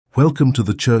Welcome to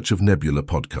the Church of Nebula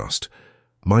podcast.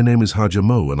 My name is Haja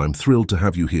Mo, and I'm thrilled to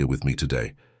have you here with me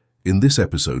today. In this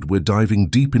episode, we're diving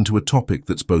deep into a topic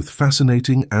that's both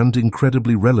fascinating and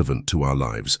incredibly relevant to our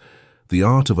lives: the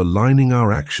art of aligning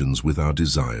our actions with our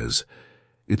desires.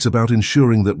 It's about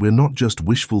ensuring that we're not just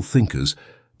wishful thinkers,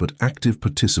 but active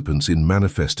participants in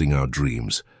manifesting our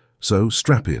dreams. So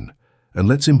strap in, and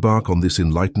let's embark on this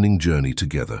enlightening journey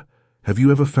together. Have you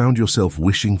ever found yourself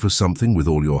wishing for something with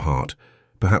all your heart?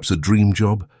 Perhaps a dream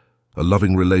job, a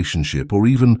loving relationship, or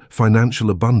even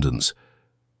financial abundance.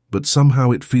 But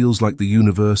somehow it feels like the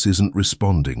universe isn't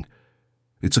responding.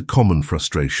 It's a common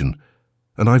frustration,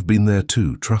 and I've been there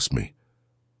too, trust me.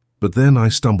 But then I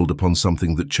stumbled upon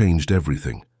something that changed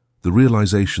everything. The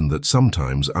realization that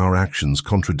sometimes our actions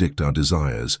contradict our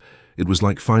desires. It was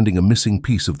like finding a missing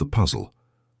piece of the puzzle.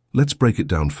 Let's break it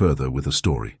down further with a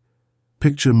story.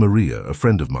 Picture Maria, a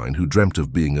friend of mine who dreamt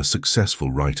of being a successful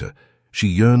writer. She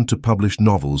yearned to publish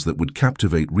novels that would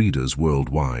captivate readers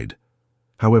worldwide.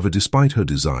 However, despite her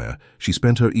desire, she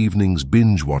spent her evenings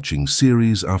binge-watching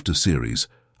series after series,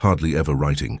 hardly ever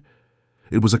writing.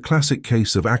 It was a classic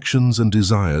case of actions and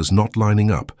desires not lining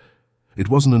up. It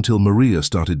wasn't until Maria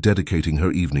started dedicating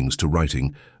her evenings to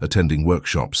writing, attending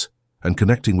workshops, and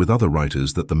connecting with other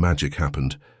writers that the magic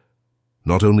happened.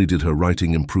 Not only did her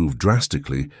writing improve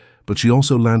drastically, but she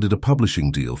also landed a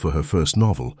publishing deal for her first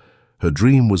novel. Her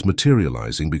dream was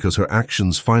materializing because her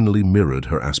actions finally mirrored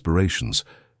her aspirations.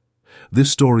 This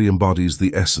story embodies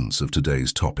the essence of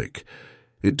today's topic.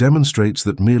 It demonstrates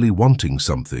that merely wanting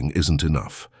something isn't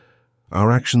enough.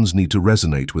 Our actions need to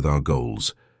resonate with our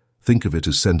goals. Think of it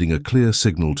as sending a clear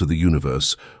signal to the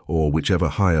universe, or whichever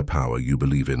higher power you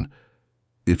believe in.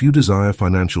 If you desire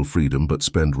financial freedom but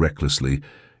spend recklessly,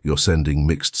 you're sending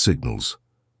mixed signals.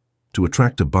 To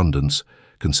attract abundance,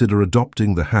 consider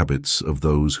adopting the habits of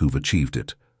those who've achieved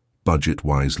it. Budget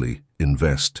wisely,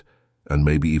 invest, and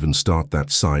maybe even start that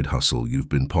side hustle you've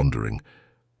been pondering.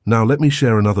 Now let me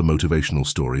share another motivational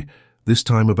story, this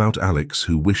time about Alex,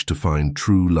 who wished to find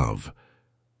true love.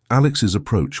 Alex's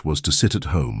approach was to sit at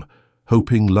home,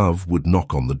 hoping love would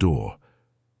knock on the door.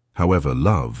 However,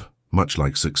 love, much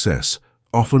like success,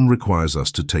 often requires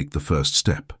us to take the first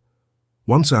step.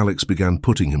 Once Alex began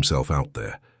putting himself out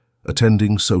there,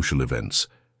 attending social events,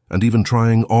 and even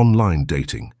trying online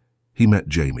dating, he met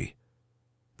Jamie.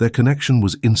 Their connection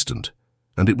was instant,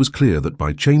 and it was clear that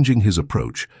by changing his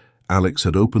approach, Alex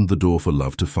had opened the door for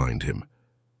love to find him.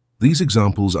 These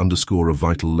examples underscore a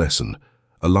vital lesson.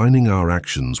 Aligning our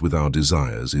actions with our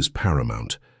desires is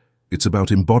paramount. It's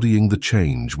about embodying the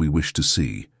change we wish to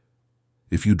see.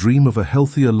 If you dream of a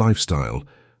healthier lifestyle,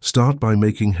 start by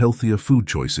making healthier food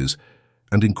choices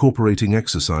and incorporating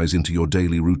exercise into your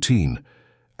daily routine.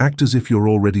 Act as if you're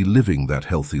already living that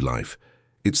healthy life.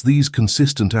 It's these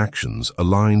consistent actions,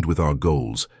 aligned with our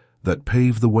goals, that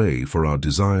pave the way for our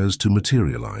desires to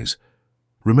materialize.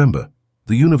 Remember,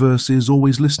 the universe is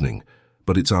always listening,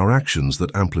 but it's our actions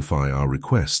that amplify our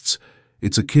requests.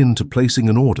 It's akin to placing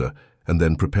an order and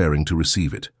then preparing to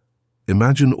receive it.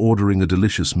 Imagine ordering a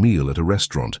delicious meal at a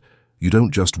restaurant. You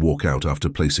don't just walk out after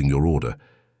placing your order.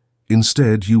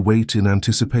 Instead, you wait in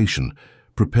anticipation,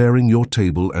 preparing your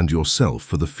table and yourself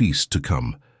for the feast to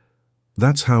come.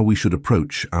 That's how we should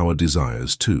approach our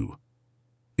desires too.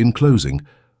 In closing,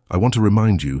 I want to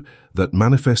remind you that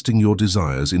manifesting your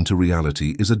desires into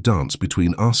reality is a dance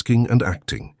between asking and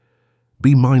acting.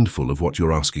 Be mindful of what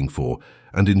you're asking for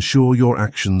and ensure your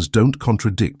actions don't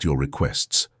contradict your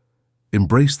requests.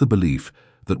 Embrace the belief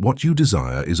that what you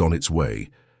desire is on its way,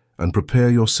 and prepare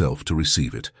yourself to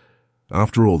receive it.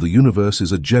 After all, the universe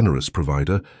is a generous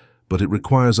provider, but it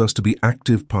requires us to be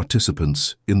active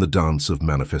participants in the dance of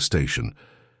manifestation.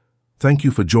 Thank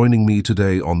you for joining me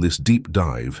today on this deep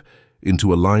dive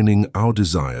into aligning our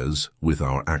desires with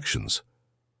our actions.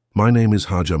 My name is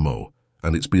Haja Mo,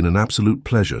 and it's been an absolute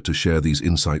pleasure to share these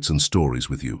insights and stories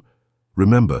with you.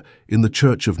 Remember, in the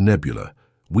Church of Nebula,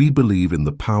 we believe in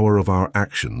the power of our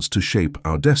actions to shape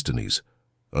our destinies.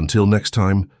 Until next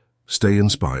time, stay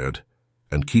inspired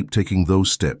and keep taking those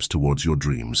steps towards your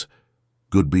dreams.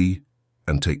 Goodbye,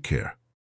 and take care.